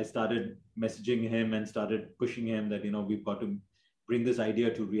think I started messaging him and started pushing him that we've got to bring this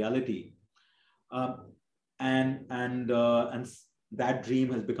idea to reality, and that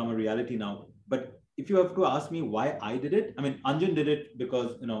dream has become a reality now. But if you have to ask me why I did it, I mean, Anjan did it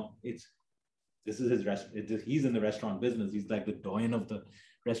because this is his restaurant. He's in the restaurant business. He's like the doyen of the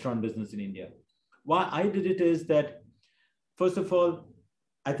restaurant business in India. Why I did it is that, first of all,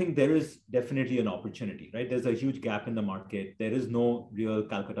 I think there is definitely an opportunity, right? There's a huge gap in the market. There is no real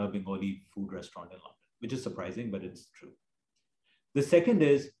Calcutta Bengali food restaurant in London, which is surprising, but it's true. The second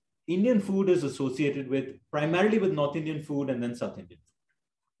is Indian food is associated primarily with North Indian food and then South Indian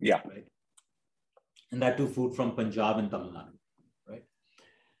food. Yeah. Right. And that too, food from Punjab and Tamil Nadu, right?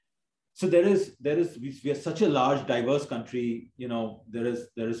 So we are such a large, diverse country. There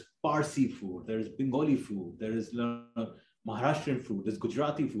is Parsi food, there is Bengali food, there is Maharashtrian food, there's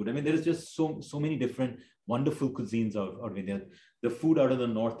Gujarati food. I mean, there is just so many different wonderful cuisines out of India. The food out of the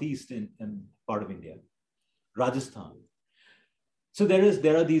Northeast and part of India, Rajasthan. So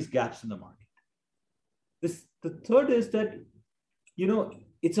there are these gaps in the market. The third is that,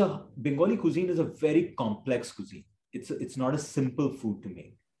 Bengali cuisine is a very complex cuisine. It's not a simple food to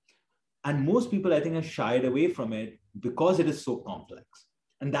make. And most people, I think, have shied away from it because it is so complex.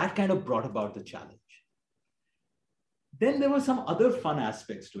 And that kind of brought about the challenge. Then there were some other fun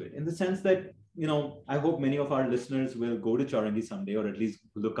aspects to it, in the sense that, I hope many of our listeners will go to Chaurangi someday, or at least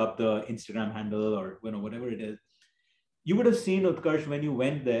look up the Instagram handle or whatever it is. You would have seen, Utkarsh, when you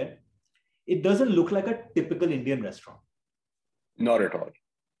went there, it doesn't look like a typical Indian restaurant. Not at all.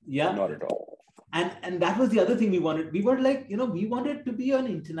 Yeah. Not at all. And that was the other thing we wanted. We were like, we wanted to be an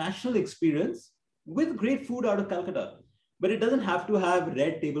international experience with great food out of Calcutta. But it doesn't have to have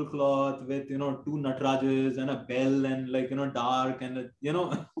red tablecloth with, 2 Natrajas and a bell and dark and,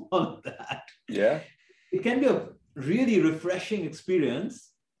 all of that. Yeah. It can be a really refreshing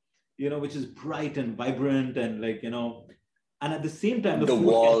experience, which is bright and vibrant and and at the same time, the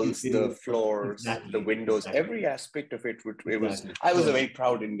walls, the floors, exactly, the windows, exactly, every aspect of it. It was. I was a very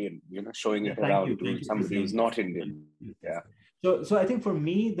proud Indian, showing it around to somebody who's not Indian. Yeah. So I think for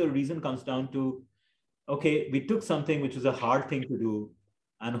me, the reason comes down to, okay, we took something which was a hard thing to do,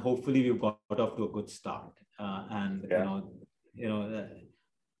 and hopefully we've got off to a good start. I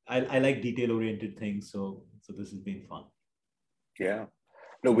like detail-oriented things, so this has been fun. Yeah.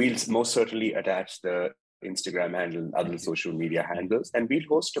 No, we'll most certainly attach the Instagram handle and other social media handles, and we'll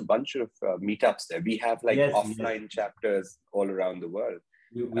host a bunch of meetups there. We have offline chapters all around the world.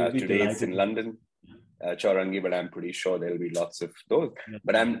 Today it's in London, Chaurangi, but I'm pretty sure there'll be lots of those. Yeah.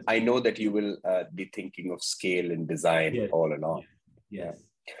 But I know that you will be thinking of scale and design all along. Yes.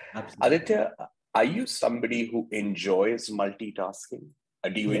 Absolutely. Aditya, are you somebody who enjoys multitasking?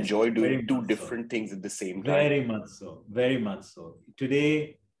 Do you enjoy doing two different things at the same time? Very much so. Very much so.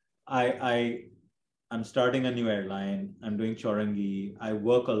 Today, I'm starting a new airline. I'm doing Chaurangi. I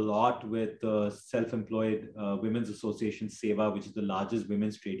work a lot with the self-employed Women's Association, SEWA, which is the largest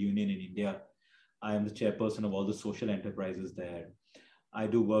women's trade union in India. I am the chairperson of all the social enterprises there. I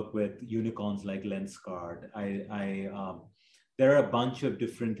do work with unicorns like Lenskart. There are a bunch of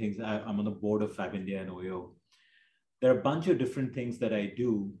different things. I'm on the board of Fab India and OYO. There are a bunch of different things that I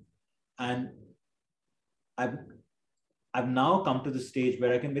do. And I've now come to the stage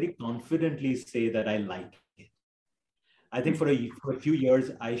where I can very confidently say that I like it. I think for a few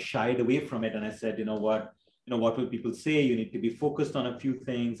years, I shied away from it. And I said, what will people say? You need to be focused on a few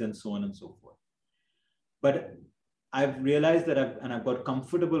things and so on and so forth. But I've realized that I've got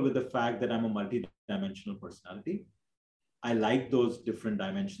comfortable with the fact that I'm a multi-dimensional personality. I like those different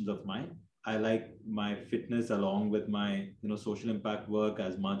dimensions of mine. I like my fitness along with my social impact work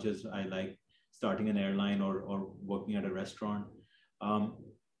as much as I like starting an airline or working at a restaurant. But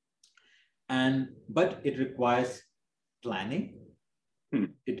it requires planning.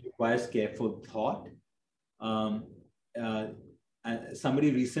 It requires careful thought.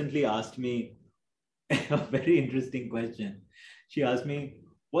 Somebody recently asked me a very interesting question. She asked me,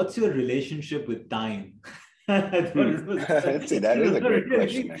 "What's your relationship with time?" I thought it was that is a great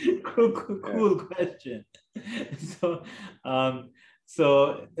question. Cool question.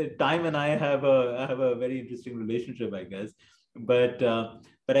 So time and I have a very interesting relationship, I guess. But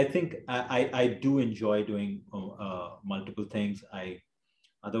I think I do enjoy doing multiple things.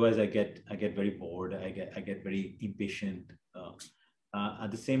 Otherwise I get very bored. I get very impatient.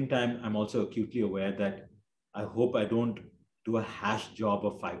 At the same time, I'm also acutely aware that I hope I don't do a hash job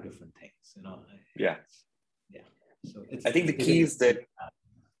of 5 different things. Yeah. Yeah. So I think the key is that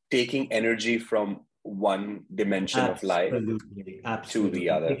taking energy from one dimension of life to the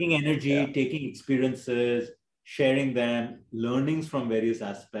other. Taking energy, taking experiences, sharing them, learnings from various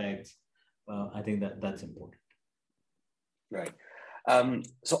aspects. I think that's important. Right.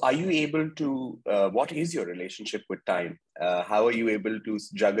 So are you able to, what is your relationship with time? How are you able to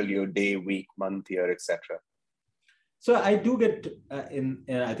juggle your day, week, month, year, etc.? So I do get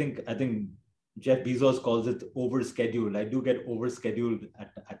I think Jeff Bezos calls it overscheduled. I do get overscheduled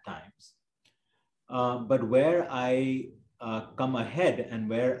at times. But where I come ahead and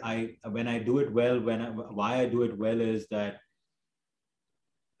when I do it well, why I do it well is that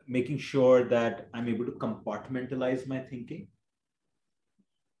making sure that I'm able to compartmentalize my thinking.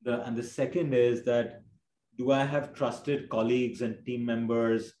 And the second is that, do I have trusted colleagues and team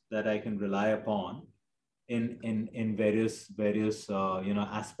members that I can rely upon in various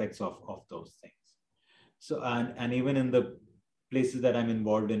aspects of those things? So and even in the places that I'm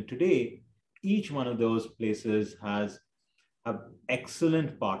involved in today, each one of those places have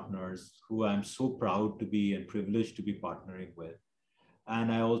excellent partners who I'm so proud to be and privileged to be partnering with.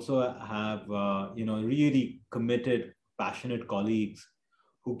 And I also have really committed, passionate colleagues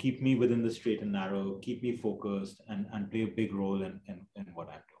who keep me within the straight and narrow, keep me focused, and play a big role in what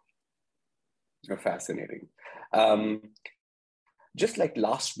I'm doing. You're fascinating. Just like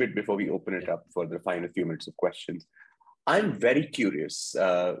last bit before we open it up for the final few minutes of questions, I'm very curious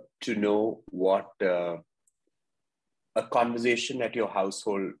to know what a conversation at your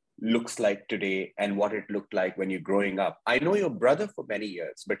household looks like today and what it looked like when you're growing up. I know your brother for many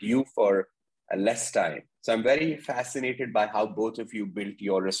years, but you for less time. So I'm very fascinated by how both of you built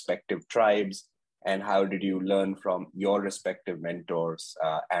your respective tribes and how did you learn from your respective mentors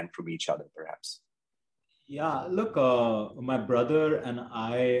and from each other, perhaps. Yeah, look, my brother and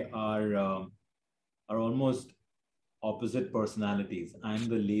I are almost opposite personalities. I'm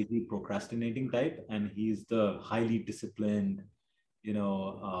the lazy, procrastinating type, and he's the highly disciplined,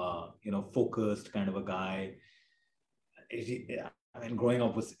 focused kind of a guy. I mean, growing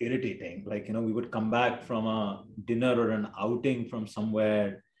up was irritating. Like, we would come back from a dinner or an outing from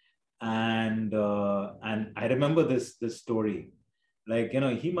somewhere, and I remember this story. Like,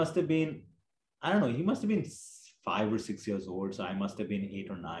 he must have been, I don't know, he must have been 5 or 6 years old. So I must have been 8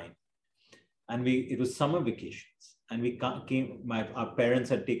 or 9. And it was summer vacations. And our parents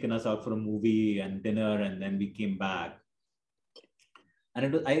had taken us out for a movie and dinner, and then we came back.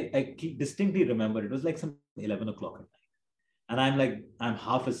 And I distinctly remember it was like some 11 o'clock at night. And I'm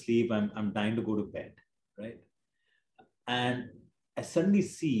half asleep. I'm dying to go to bed, right? And I suddenly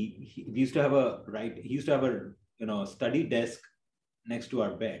see he used to have a study desk next to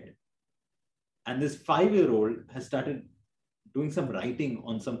our bed. And this 5-year-old has started doing some writing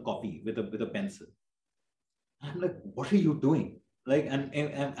on some copy with a pencil. I'm like, what are you doing? Like,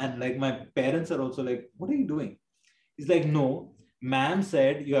 and like my parents are also like, what are you doing? He's like, no, ma'am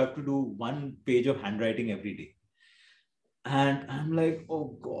said you have to do 1 page of handwriting every day. And I'm like,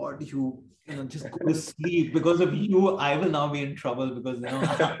 oh God, you just go to sleep. Because of you, I will now be in trouble because,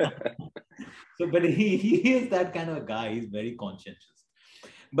 So, but he is that kind of a guy. He's very conscientious.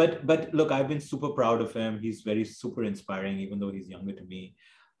 But look, I've been super proud of him. He's very super inspiring, even though he's younger to me.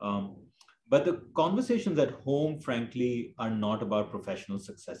 But the conversations at home, frankly, are not about professional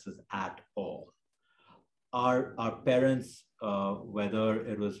successes at all. Our parents, whether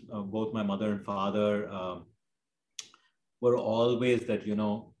it was both my mother and father, were always that,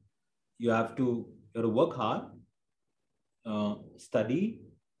 you have to work hard, study,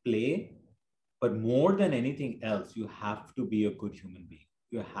 play, but more than anything else, you have to be a good human being.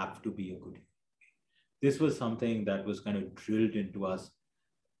 You have to be a good human being. This was something that was kind of drilled into us.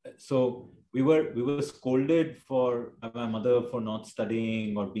 So we were scolded by my mother for not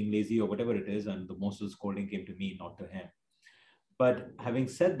studying or being lazy or whatever it is, and the most of the scolding came to me, not to him. But having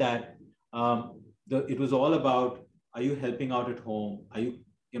said that, it was all about, are you helping out at home? Are you,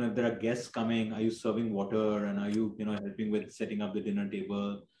 if there are guests coming, are you serving water? And are you, helping with setting up the dinner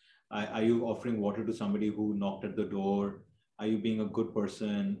table? Are you offering water to somebody who knocked at the door? Are you being a good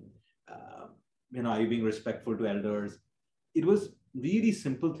person? Are you being respectful to elders? It was really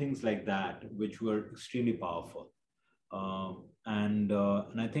simple things like that, which were extremely powerful. And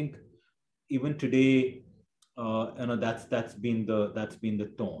I think even today, that's been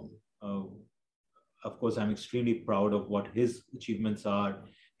the tone. Of course, I'm extremely proud of what his achievements are.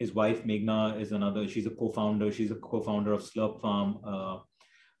 His wife Meghna is another. She's a co-founder. She's a co-founder of Slurp Farm,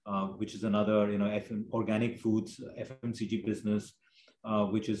 which is another organic foods FMCG business.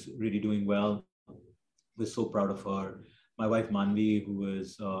 which is really doing well. We're so proud of her. My wife Manvi, who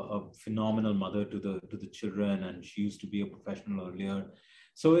is a phenomenal mother to the children, and she used to be a professional earlier.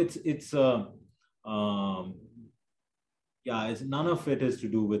 So um, yeah, it's none of it is to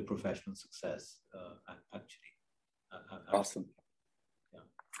do with professional success, actually. Awesome. Yeah.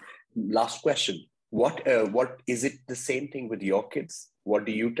 Last question. What is it the same thing with your kids? What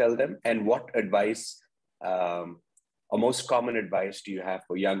do you tell them? And what advice, or most common advice do you have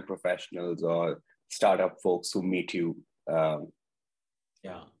for young professionals or startup folks who meet you? Yeah.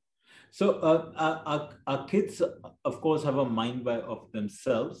 So our kids, of course, have a mind of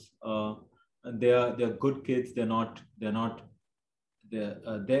themselves. And they're good kids. They're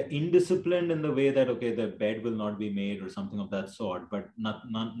indisciplined in the way that, okay, their bed will not be made or something of that sort, but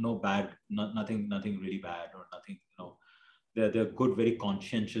no bad, nothing really bad or nothing, they're good, very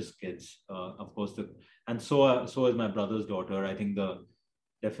conscientious kids. Of course, and so is my brother's daughter. I think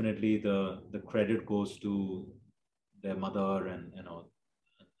definitely the credit goes to their mother, and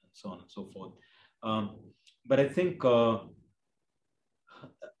so on and so forth. But I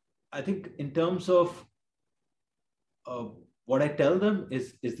think in terms of what I tell them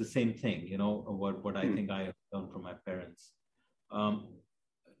is the same thing, what I think I have learned from my parents.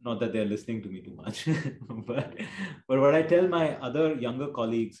 Not that they're listening to me too much, but what I tell my other younger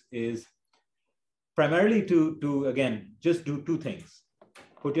colleagues is primarily to again, just do two things.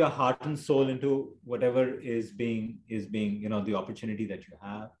 Put your heart and soul into whatever is being, the opportunity that you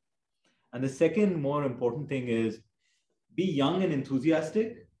have. And the second more important thing is be young and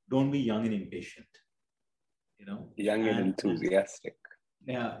enthusiastic. Don't be young and impatient. Young and enthusiastic.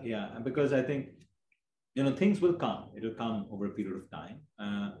 Yeah. Because I think, things will come. It'll come over a period of time.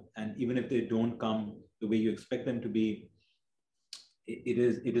 And even if they don't come the way you expect them to be, it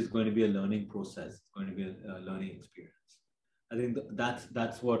is going to be a learning process. It's going to be a learning experience. I think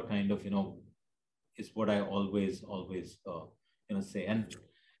that's what kind of, is what I always say. And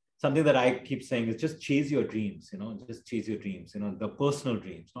something that I keep saying is just chase your dreams, just chase your dreams, the personal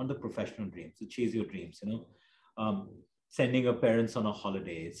dreams, not the professional dreams. So chase your dreams, sending your parents on a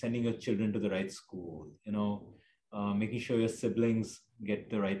holiday, sending your children to the right school, making sure your siblings get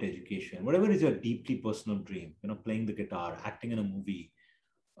the right education, whatever is your deeply personal dream, playing the guitar, acting in a movie.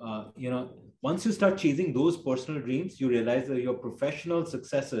 Once you start chasing those personal dreams, you realize that your professional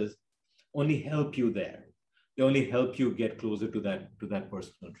successes only help you there. They only help you get closer to that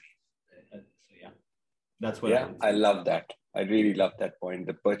personal dream. So yeah, that's what. Yeah, I love that. I really love that point.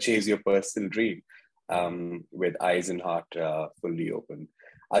 The purchase your personal dream, with eyes and heart fully open.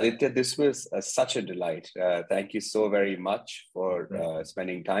 Aditya, this was such a delight. Thank you so very much for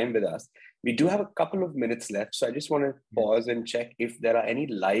spending time with us. We do have a couple of minutes left, so I just want to pause and check if there are any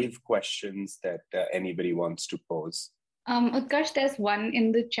live questions that anybody wants to pose. Utkarsh, there's one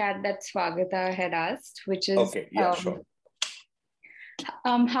in the chat that Swagata had asked, which is, okay, yeah, sure.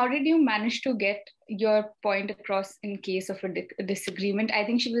 How did you manage to get your point across in case of a disagreement? I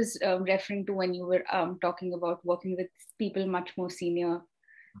think she was referring to when you were talking about working with people much more senior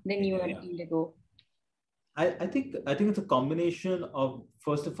than you at Indigo. I think it's a combination of,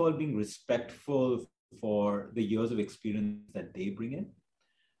 first of all, being respectful for the years of experience that they bring in,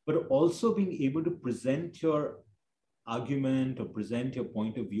 but also being able to present your argument or present your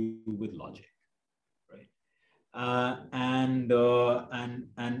point of view with logic, right? And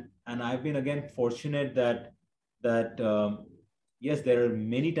I've been again fortunate that yes, there are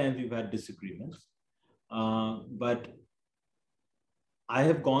many times we've had disagreements, but I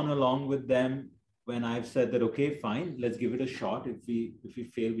have gone along with them when I've said that, okay, fine, let's give it a shot. If we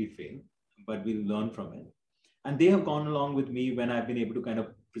fail, we fail, but we'll learn from it. And they have gone along with me when I've been able to kind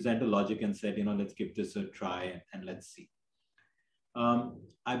of present a logic and said, let's give this a try and let's see.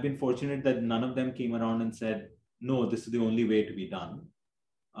 I've been fortunate that none of them came around and said, no, this is the only way to be done.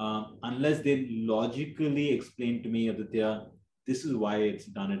 Unless they logically explained to me, Aditya, this is why it's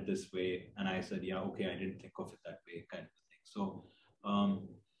done it this way. And I said, yeah, okay, I didn't think of it that way, kind of thing. So,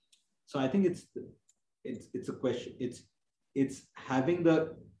 so I think it's a question. It's having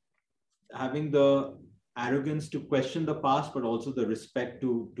the arrogance to question the past, but also the respect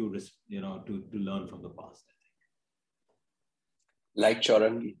to learn from the past. I think. Like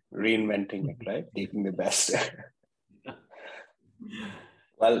Chaurangi, reinventing it, right? Taking the best.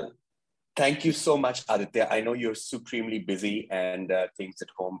 Well, thank you so much, Aditya. I know you're supremely busy and things at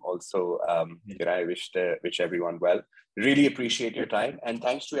home also. I wish everyone well. Really appreciate your time. And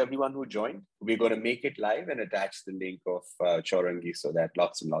thanks to everyone who joined. We're going to make it live and attach the link of Chaurangi so that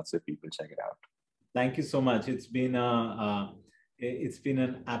lots and lots of people check it out. Thank you so much. It's been an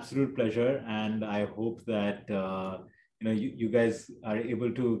absolute pleasure. And I hope that, you guys are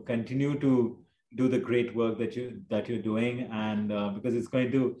able to continue to do the great work that you're doing, and because it's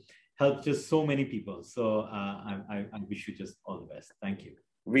going to help just so many people. So I wish you just all the best. Thank you.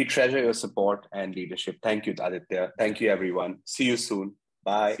 We treasure your support and leadership. Thank you, Aditya. Thank you, everyone. See you soon.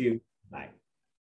 Bye. See you. Bye.